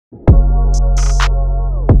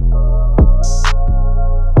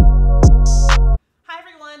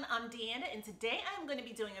I'm Deanda, and today I'm going to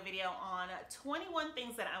be doing a video on 21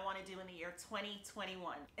 things that I want to do in the year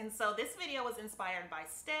 2021. And so this video was inspired by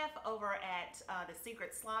Steph over at the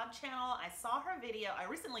Secret Slob channel. I saw her video. I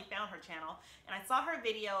recently found her channel, and I saw her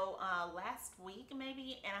video last week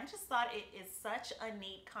maybe, and I just thought it is such a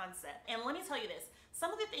neat concept. And let me tell you this,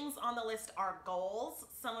 some of the things on the list are goals.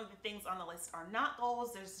 Some of the things on the list are not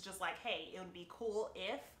goals. There's just like, hey, it would be cool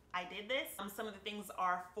if I did this. Some of the things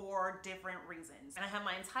are for different reasons. And I have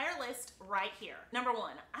my entire list right here. Number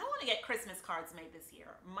one, I want to get Christmas cards made this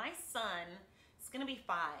year. My son is going to be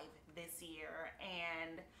 5 this year,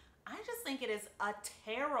 and I just think it is a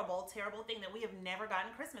terrible, terrible thing that we have never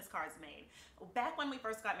gotten Christmas cards made. Back when we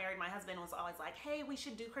first got married, my husband was always like, hey, we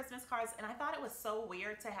should do Christmas cards. And I thought it was so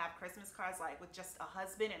weird to have Christmas cards like with just a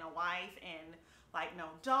husband and a wife and like no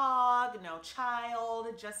dog, no child,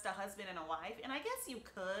 just a husband and a wife. And I guess you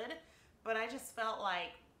could, but I just felt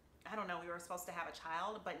like, I don't know, we were supposed to have a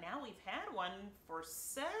child, but now we've had one for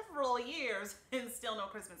several years and still no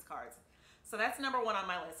Christmas cards. So that's number one on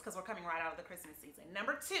my list because we're coming right out of the Christmas season.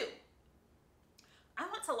 Number two, I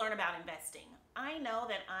want to learn about investing. I know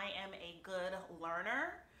that I am a good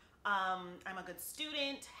learner. I'm a good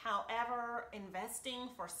student. However, investing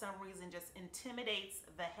for some reason just intimidates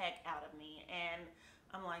the heck out of me. And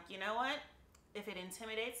I'm like, you know what? If it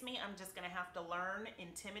intimidates me, I'm just gonna have to learn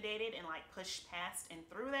intimidated and like push past and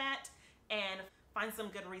through that and find some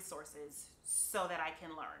good resources so that I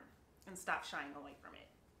can learn and stop shying away from it.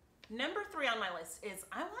 Number 3 on my list is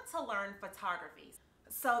I want to learn photography.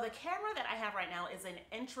 So the camera that I have right now is an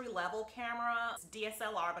entry-level camera. It's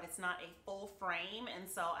DSLR, but it's not a full frame. And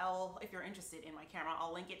so if you're interested in my camera,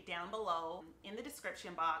 I'll link it down below in the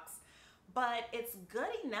description box. But it's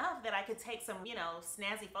good enough that I could take some, you know,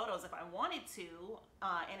 snazzy photos if I wanted to,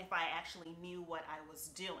 and if I actually knew what I was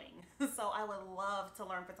doing. So I would love to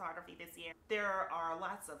learn photography this year. There are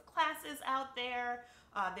lots of classes out there.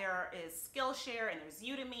 There is Skillshare and there's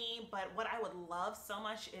Udemy, but what I would love so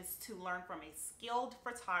much is to learn from a skilled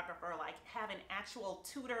photographer, like have an actual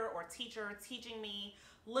tutor or teacher teaching me,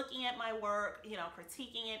 looking at my work, you know,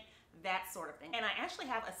 critiquing it, that sort of thing. And I actually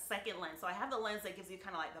have a second lens. So I have the lens that gives you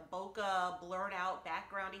kind of like the bokeh blurred out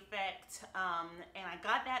background effect. And I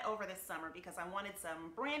got that over this summer because I wanted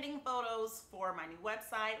some branding photos for my new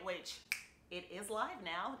website, which it is live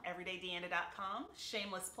now, everydaydeanda.com.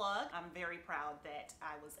 Shameless plug. I'm very proud that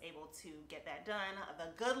I was able to get that done.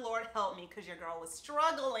 The good Lord helped me because your girl was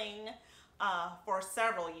struggling for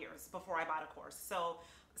several years before I bought a course. So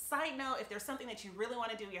side note, if there's something that you really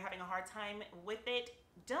want to do, you're having a hard time with it,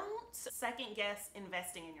 don't second guess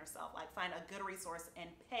investing in yourself. Like find a good resource and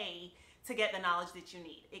pay to get the knowledge that you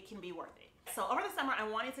need. It can be worth it. So over the summer, I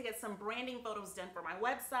wanted to get some branding photos done for my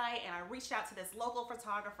website, and I reached out to this local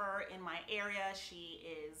photographer in my area. She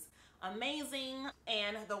is amazing,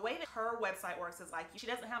 and the way that her website works is like she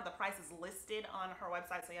doesn't have the prices listed on her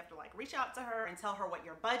website, so you have to like reach out to her and tell her what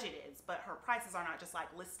your budget is, but her prices are not just like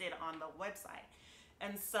listed on the website.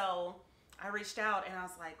 And so I reached out and I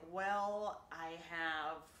was like, well, I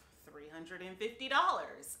have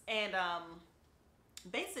 $350, and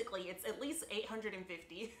basically it's at least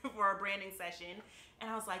 $850 for a branding session. And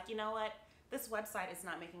I was like, you know what, this website is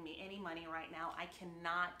not making me any money right now. I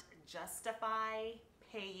cannot justify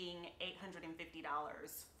paying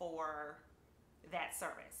 $850 for that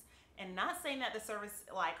service. And not saying that the service,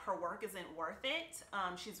 like her work isn't worth it.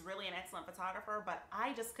 She's really an excellent photographer, but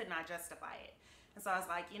I just could not justify it. And so I was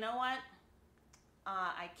like, you know what,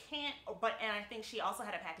 I can't, and I think she also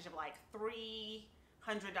had a package of like $300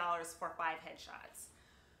 for 5 headshots.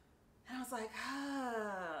 And I was like,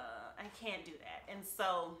 I can't do that. And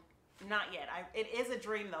so, not yet. It is a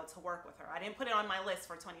dream though to work with her. I didn't put it on my list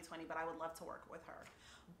for 2020, but I would love to work with her.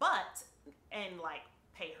 And like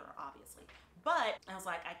pay her, obviously. But I was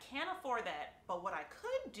like, I can't afford that. But what I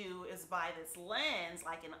could do is buy this lens,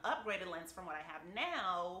 like an upgraded lens from what I have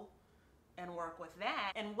now, and work with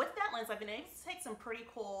that. And with that lens, I've been able to take some pretty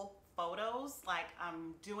cool photos. Like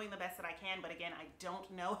I'm doing the best that I can, but again, I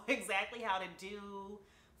don't know exactly how to do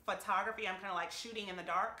photography. I'm kind of like shooting in the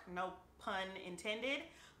dark, no pun intended.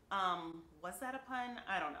 Was that a pun?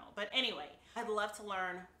 I don't know. But anyway, I'd love to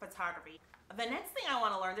learn photography. The next thing I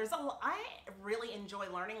want to learn, I really enjoy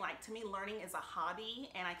learning. Like to me, learning is a hobby,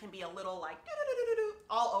 and I can be a little like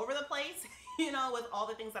all over the place, you know, with all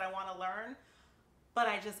the things that I want to learn. But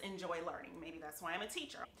I just enjoy learning. Maybe that's why I'm a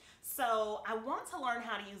teacher. So I want to learn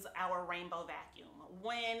how to use our rainbow vacuum.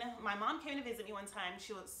 When my mom came to visit me one time,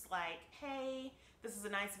 she was like, hey, this is a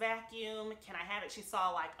nice vacuum. Can I have it? She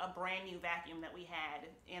saw like a brand new vacuum that we had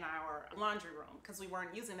in our laundry room because we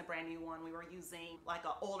weren't using the brand new one. We were using like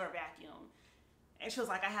an older vacuum. And she was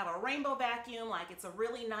like, I have a rainbow vacuum. Like, it's a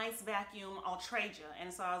really nice vacuum. I'll trade you.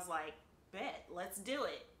 And so I was like, bet, let's do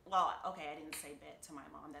it. Well, okay, I didn't say bet to my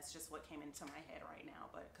mom. That's just what came into my head right now,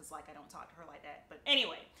 but because like I don't talk to her like that. But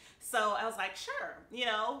anyway, so I was like, sure, you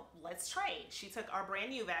know, let's trade. She took our brand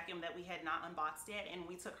new vacuum that we had not unboxed yet, and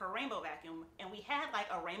we took her rainbow vacuum, and we had like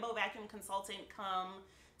a rainbow vacuum consultant come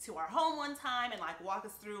to our home one time and like walk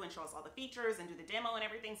us through and show us all the features and do the demo and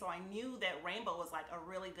everything. So I knew that rainbow was like a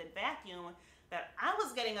really good vacuum, that I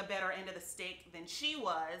was getting a better end of the stick than she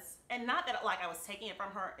was. And not that like I was taking it from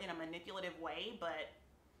her in a manipulative way, but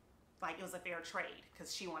like it was a fair trade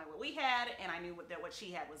because she wanted what we had and I knew that what she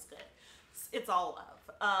had was good. It's all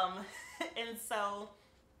love. And so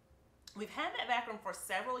we've had that vacuum for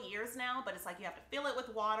several years now, but it's like you have to fill it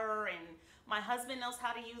with water, and my husband knows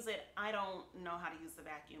how to use it. I don't know how to use the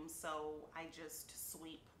vacuum, so I just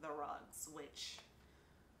sweep the rugs, which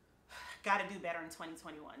got to do better in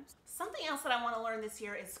 2021. Something else that I want to learn this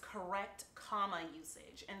year is correct comma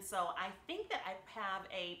usage. And so I think that I have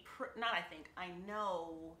I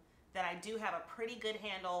know that I do have a pretty good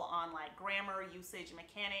handle on like grammar, usage,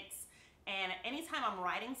 mechanics. And anytime I'm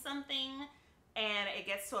writing something and it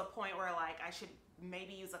gets to a point where like I should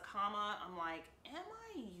maybe use a comma, I'm like, am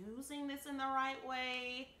I using this in the right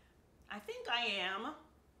way? I think I am.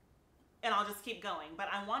 And I'll just keep going. But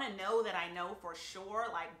I want to know that I know for sure,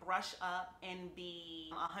 like brush up and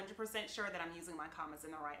be 100% sure that I'm using my commas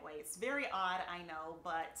in the right way. It's very odd, I know,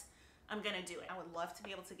 but I'm gonna do it. I would love to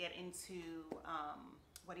be able to get into,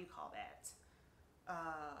 what do you call that?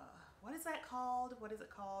 What is that called? What is it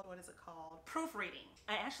called? What is it called? Proofreading.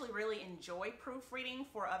 I actually really enjoy proofreading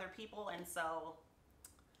for other people, and so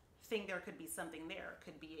I think there could be something there.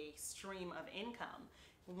 Could be a stream of income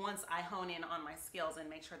once I hone in on my skills and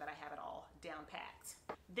make sure that I have it all down packed.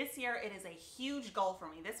 This year, it is a huge goal for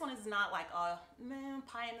me. This one is not like a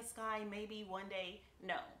pie in the sky, maybe one day.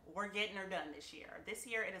 No, we're getting her done this year. This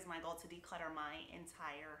year, it is my goal to declutter my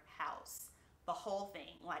entire house. The whole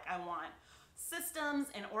thing. Like, I want systems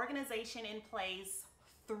and organization in place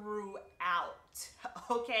throughout,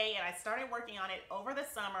 okay? And I started working on it over the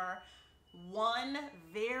summer, one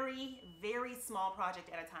very, very small project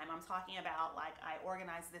at a time. I'm talking about like I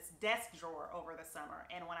organized this desk drawer over the summer,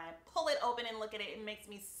 and when I pull it open and look at it, it makes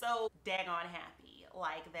me so daggone happy,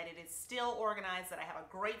 like that it is still organized, that I have a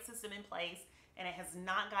great system in place, and it has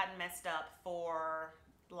not gotten messed up for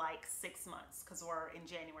like 6 months because we're in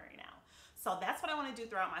January now. So that's what I want to do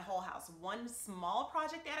throughout my whole house, one small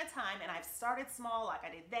project at a time. And I've started small, like I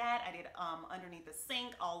did that. I did underneath the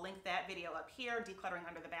sink. I'll link that video up here, decluttering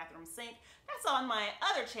under the bathroom sink. That's on my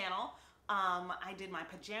other channel. I did my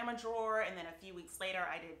pajama drawer, and then a few weeks later,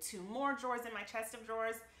 I did 2 more drawers in my chest of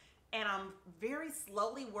drawers. And I'm very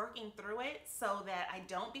slowly working through it so that I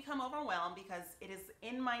don't become overwhelmed, because it is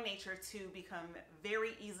in my nature to become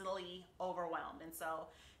very easily overwhelmed. And so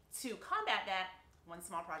to combat that, one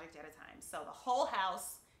small project at a time. So the whole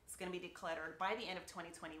house is going to be decluttered by the end of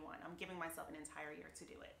 2021. I'm giving myself an entire year to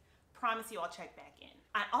do it. Promise you I'll check back in.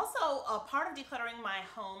 I also, a part of decluttering my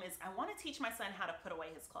home is I want to teach my son how to put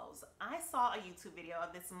away his clothes. I saw a YouTube video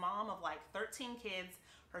of this mom of like 13 kids.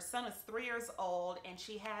 Her son is 3 years old, and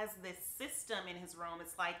she has this system in his room.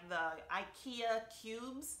 It's like the IKEA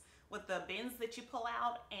cubes with the bins that you pull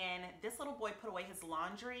out, and this little boy put away his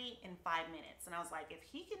laundry in 5 minutes. And I was like, if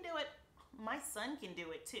he can do it, my son can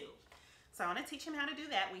do it too. So I want to teach him how to do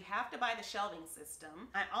that. We have to buy the shelving system.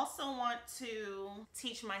 I also want to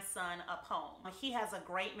teach my son a poem. He has a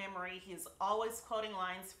great memory. He's always quoting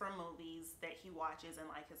lines from movies that he watches and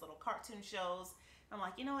like his little cartoon shows. I'm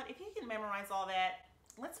like, you know what, if he can memorize all that,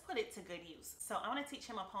 let's put it to good use. So I want to teach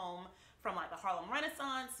him a poem from like the Harlem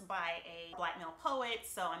Renaissance by a Black male poet.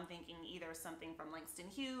 So I'm thinking either something from Langston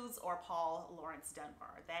Hughes or Paul Laurence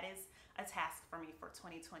Dunbar. That is a task for me for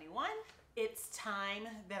 2021. It's time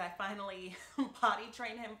that I finally potty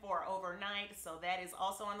train him for overnight. So that is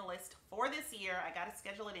also on the list for this year. I got to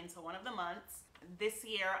schedule it into one of the months. This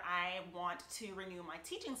year, I want to renew my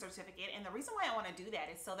teaching certificate. And the reason why I want to do that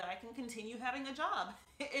is so that I can continue having a job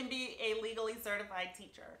and be a legally certified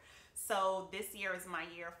teacher. So this year is my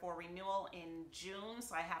year for renewal in June.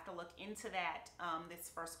 So I have to look into that this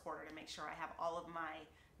first quarter to make sure I have all of my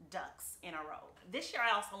ducks in a row. This year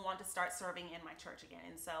I also want to start serving in my church again.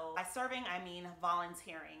 And so by serving, I mean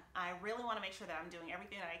volunteering. I really want to make sure that I'm doing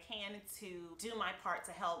everything that I can to do my part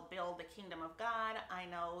to help build the kingdom of God. I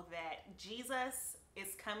know that Jesus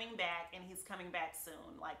is coming back, and he's coming back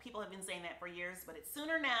soon. Like, people have been saying that for years, but it's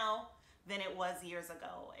sooner now than it was years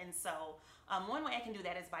ago. And so one way I can do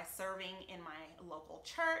that is by serving in my local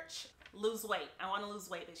church. Lose weight. I want to lose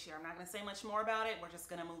weight this year. I'm not going to say much more about it. We're just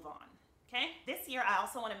going to move on. Okay. This year I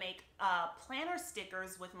also want to make planner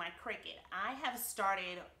stickers with my Cricut. I have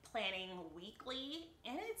started planning weekly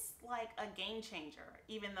and it's like a game changer,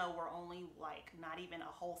 even though we're only like not even a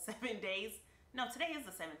whole 7 days. No, today is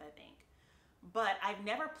the 7th, I think. But I've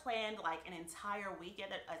never planned like an entire week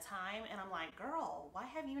at a time, and I'm like, girl, why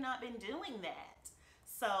have you not been doing that?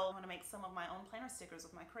 So I'm gonna make some of my own planner stickers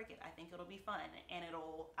with my Cricut. I think it'll be fun, and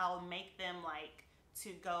I'll make them like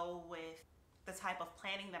to go with the type of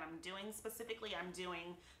planning that I'm doing. Specifically, I'm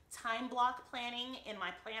doing time block planning in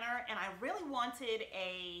my planner, and I really wanted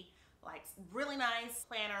a like really nice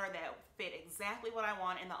planner that fit exactly what I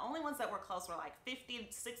want, and the only ones that were close were like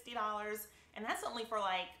 $50, $60, and that's only for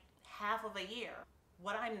like half of a year.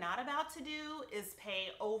 What I'm not about to do is pay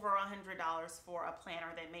over $100 for a planner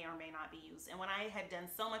that may or may not be used. And when I had done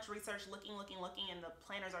so much research, looking, and the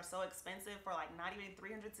planners are so expensive for like not even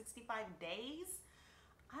 365 days,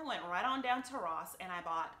 I went right on down to Ross and I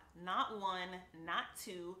bought not one, not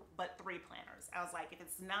two, but 3 planners. I was like, if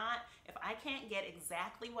I can't get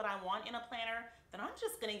exactly what I want in a planner, then I'm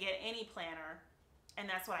just gonna get any planner. And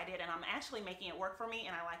that's what I did. And I'm actually making it work for me,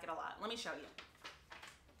 and I like it a lot. Let me show you.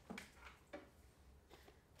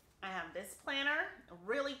 I have this planner,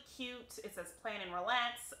 really cute. It says plan and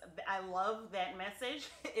relax. I love that message.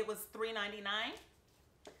 It was $3.99.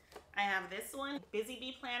 I have this one, Busy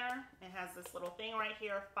Bee planner. It has this little thing right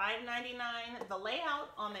here, $5.99. The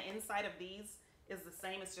layout on the inside of these is the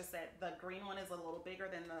same. It's just that the green one is a little bigger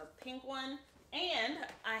than the pink one. And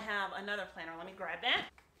I have another planner. Let me grab that.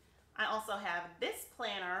 I also have this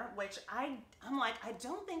planner, which I'm like, I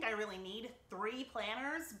don't think I really need 3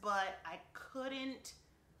 planners, but I couldn't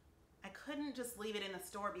just leave it in the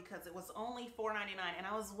store because it was only $4.99, and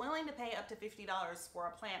I was willing to pay up to $50 for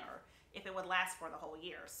a planner if it would last for the whole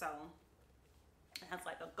year. So it has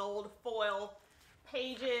like a gold foil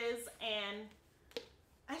pages, and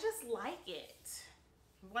I just like it.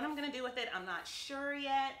 What I'm gonna do with it, I'm not sure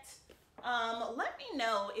yet. Let me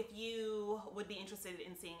know if you would be interested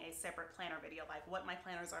in seeing a separate planner video, like what my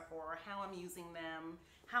planners are for, how I'm using them,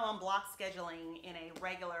 how I'm block scheduling in a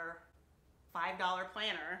regular $5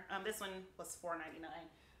 planner. This one was $4.99.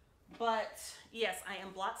 But yes, I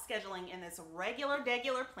am block scheduling in this regular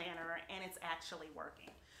planner, and it's actually working.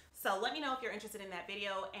 So let me know if you're interested in that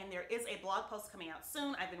video, and there is a blog post coming out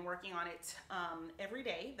soon. I've been working on it every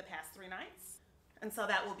day the past 3 nights, and so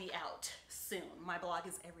that will be out soon. My blog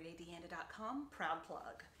is everydaydeanda.com, proud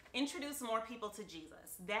plug. Introduce more people to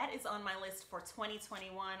Jesus. That is on my list for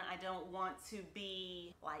 2021. I don't want to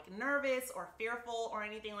be like nervous or fearful or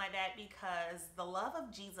anything like that, because the love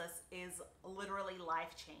of Jesus is literally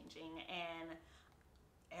life-changing, and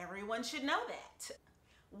everyone should know that.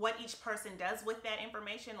 What each person does with that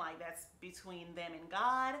information, like that's between them and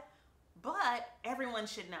God, but everyone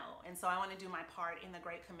should know. And so I want to do my part in the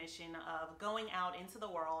Great Commission of going out into the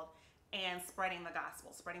world and spreading the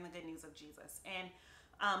gospel, spreading the good news of Jesus. And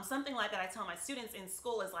something like that I tell my students in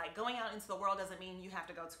school is like, going out into the world doesn't mean you have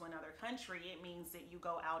to go to another country. It means that you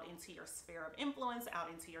go out into your sphere of influence, out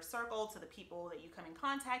into your circle, to the people that you come in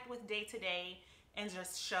contact with day to day, and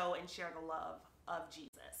just show and share the love of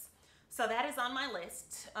Jesus. So that is on my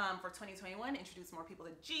list for 2021, introduce more people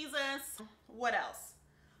to Jesus. What else?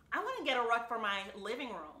 I want to get a rug for my living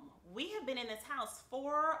room. We have been in this house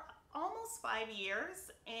for almost 5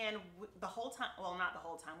 years, and the whole time, well, not the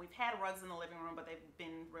whole time, we've had rugs in the living room, but they've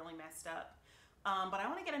been really messed up. But I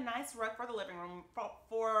want to get a nice rug for the living room.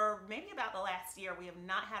 For maybe about the last year, we have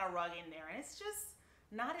not had a rug in there, and it's just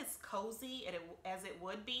not as cozy as it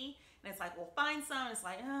would be. And it's like, we'll find some, and it's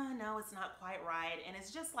like, oh, no, it's not quite right. And it's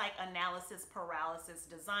just like analysis paralysis,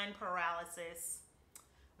 design paralysis,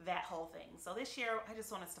 that whole thing. So this year, I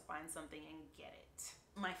just want us to find something and get it.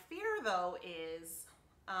 My fear, though, is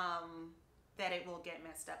that it will get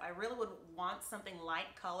messed up. I really would want something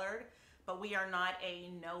light colored, but we are not a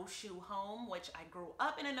no-shoe home, which I grew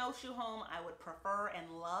up in a no-shoe home. I would prefer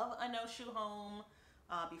and love a no-shoe home.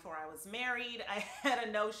 Before I was married, I had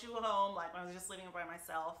a no-shoe home, like when I was just living by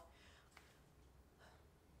myself.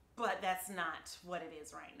 But that's not what it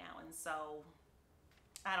is right now. And so,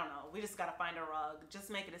 I don't know. We just got to find a rug,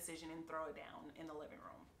 just make a decision and throw it down in the living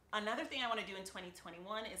room. Another thing I want to do in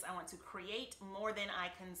 2021 is I want to create more than I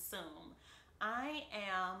consume. I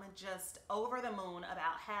am just over the moon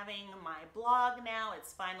about having my blog now.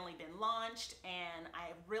 It's finally been launched, and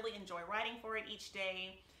I really enjoy writing for it each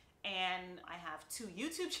day. And I have 2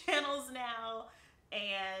 YouTube channels now,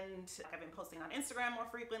 and I've been posting on Instagram more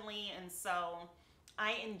frequently. And so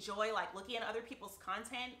I enjoy like looking at other people's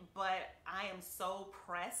content, but I am so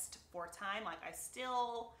pressed for time. Like I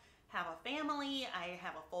still have a family, I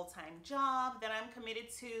have a full-time job that I'm committed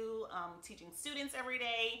to, teaching students every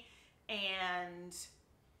day, and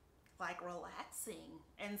like relaxing.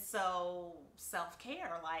 And so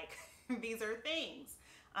self-care, like these are things.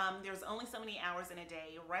 There's only so many hours in a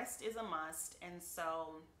day. Rest is a must. And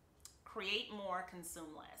so create more,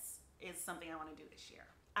 consume less is something I want to do this year.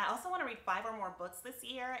 I also want to read 5 or more books this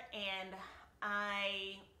year, and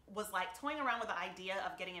I was like toying around with the idea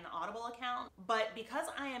of getting an Audible account, but because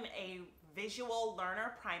I am a visual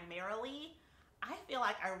learner primarily, I feel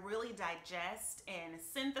like I really digest and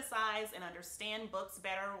synthesize and understand books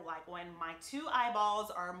better like when my 2 eyeballs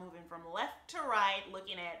are moving from left to right,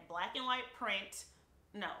 looking at black and white print,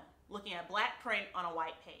 looking at black print on a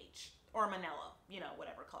white page, or manila, you know,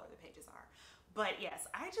 whatever color the pages are. But yes,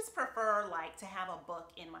 I just prefer like to have a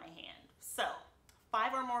book in my hand. So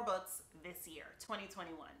 5 or more books this year,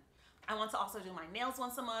 2021. I want to also do my nails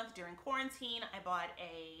once a month. During quarantine, I bought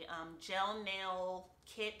a gel nail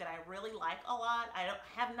kit that I really like a lot. I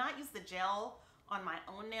have not used the gel on my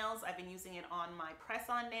own nails. I've been using it on my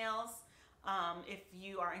press-on nails. If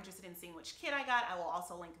you are interested in seeing which kit I got, I will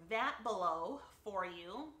also link that below for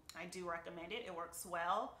you. I do recommend it. It works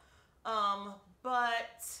well.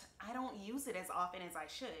 But I don't use it as often as I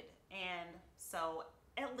should. And so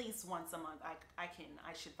at least once a month, I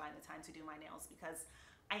should find the time to do my nails, because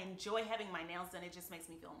I enjoy having my nails done. It just makes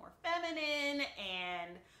me feel more feminine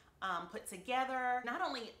and put together. Not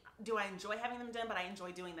only do I enjoy having them done, but I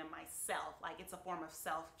enjoy doing them myself. Like it's a form of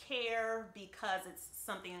self-care because it's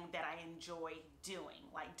something that I enjoy doing,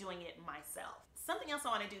 like doing it myself. Something else I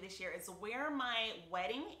want to do this year is wear my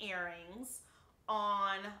wedding earrings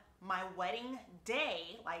on my wedding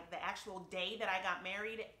day, like the actual day that I got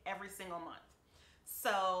married, every single month.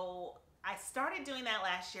 So I started doing that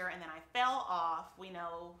last year, and then I fell off. We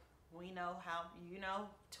know how,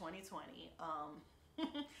 2020.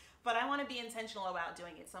 But I want to be intentional about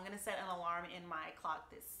doing it. So I'm going to set an alarm in my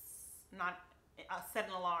clock set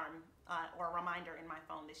an alarm or a reminder in my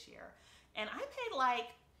phone this year. And I paid like,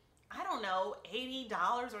 I don't know,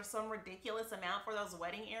 $80 or some ridiculous amount for those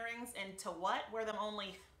wedding earrings. And to what? Wear them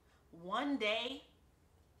only one day?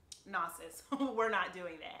 Nah, sis, we're not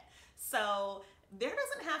doing that. So there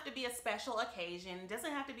doesn't have to be a special occasion. It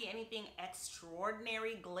doesn't have to be anything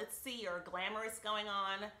extraordinary, glitzy, or glamorous going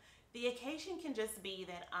on. The occasion can just be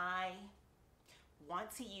that I want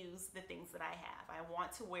to use the things that I have. I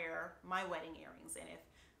want to wear my wedding earrings. And if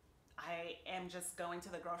I am just going to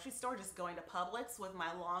the grocery store, just going to Publix with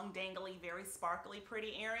my long, dangly, very sparkly,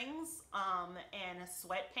 pretty earrings, and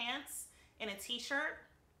sweatpants and a t-shirt,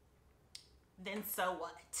 then so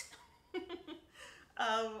what?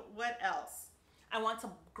 What else? I want to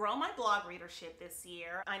grow my blog readership this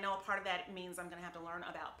year. I know a part of that means I'm gonna have to learn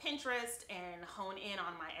about Pinterest and hone in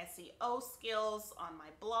on my SEO skills on my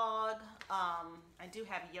blog. I do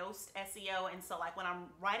have Yoast SEO, and so like when I'm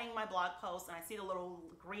writing my blog post and I see the little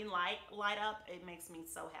green light up, it makes me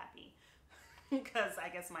so happy because I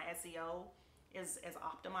guess my SEO is as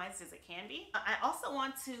optimized as it can be. I also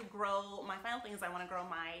want to grow, my final thing is I want to grow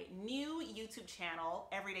my new YouTube channel,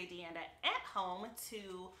 Everyday Deanda at Home,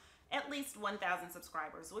 to at least 1,000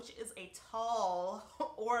 subscribers, which is a tall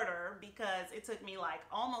order because it took me like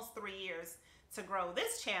almost 3 years to grow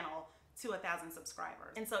this channel to 1,000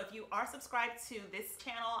 subscribers. And so if you are subscribed to this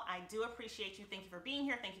channel, I do appreciate you. Thank you for being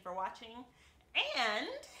here. Thank you for watching. And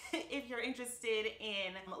if you're interested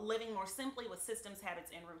in living more simply with systems, habits,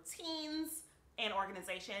 and routines and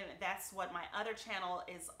organization, that's what my other channel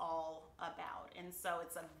is all about. And so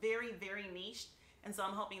it's a very, very niche. And so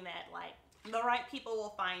I'm hoping that like the right people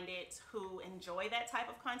will find it who enjoy that type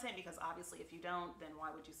of content, because obviously if you don't, then why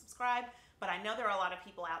would you subscribe? But I know there are a lot of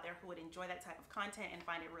people out there who would enjoy that type of content and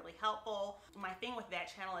find it really helpful. My thing with that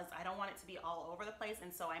channel is I don't want it to be all over the place,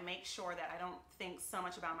 and so I make sure that I don't think so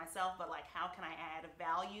much about myself, but like how can I add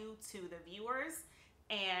value to the viewers?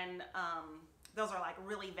 And those are like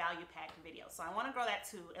really value-packed videos. So I want to grow that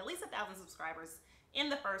to at least 1,000 subscribers in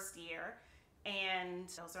the first year. And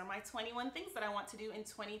those are my 21 things that I want to do in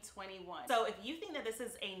 2021. So if you think that this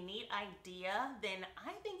is a neat idea, then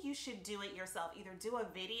I think you should do it yourself. Either do a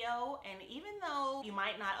video, and even though you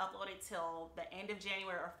might not upload it till the end of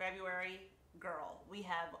January or February, girl, we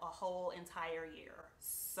have a whole entire year.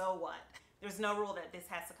 So what? There's no rule that this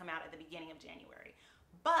has to come out at the beginning of January.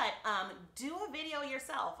 But do a video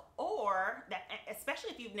yourself, or that,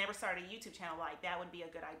 especially if you've never started a YouTube channel, like that would be a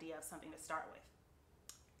good idea of something to start with.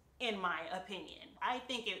 In my opinion, I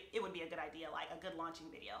think it would be a good idea, like a good launching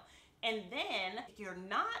video. And then if you're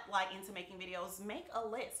not like into making videos, make a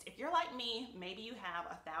list. If you're like me, maybe you have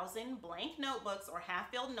 1,000 blank notebooks or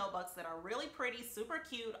half-filled notebooks that are really pretty, super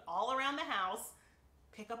cute, all around the house.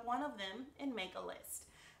 Pick up one of them and make a list.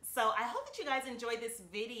 So I hope that you guys enjoyed this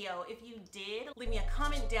video. If you did, leave me a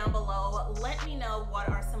comment down below. Let me know what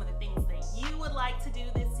are some of the things that you would like to do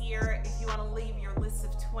this year. If you want to leave your list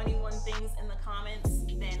of 21 things in the comments,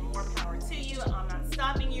 then more power to you. I'm not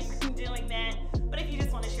stopping you from doing that. But if you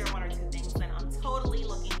just want to share one or two things, then I'm totally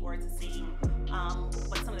looking forward to seeing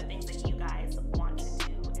what some of the things that you guys want to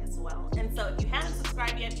do as well. And so if you haven't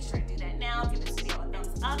subscribed yet, be sure to do that now. Give this video a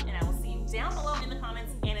thumbs up, and I will see you down below in the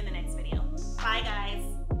comments and in the next video. Bye, guys.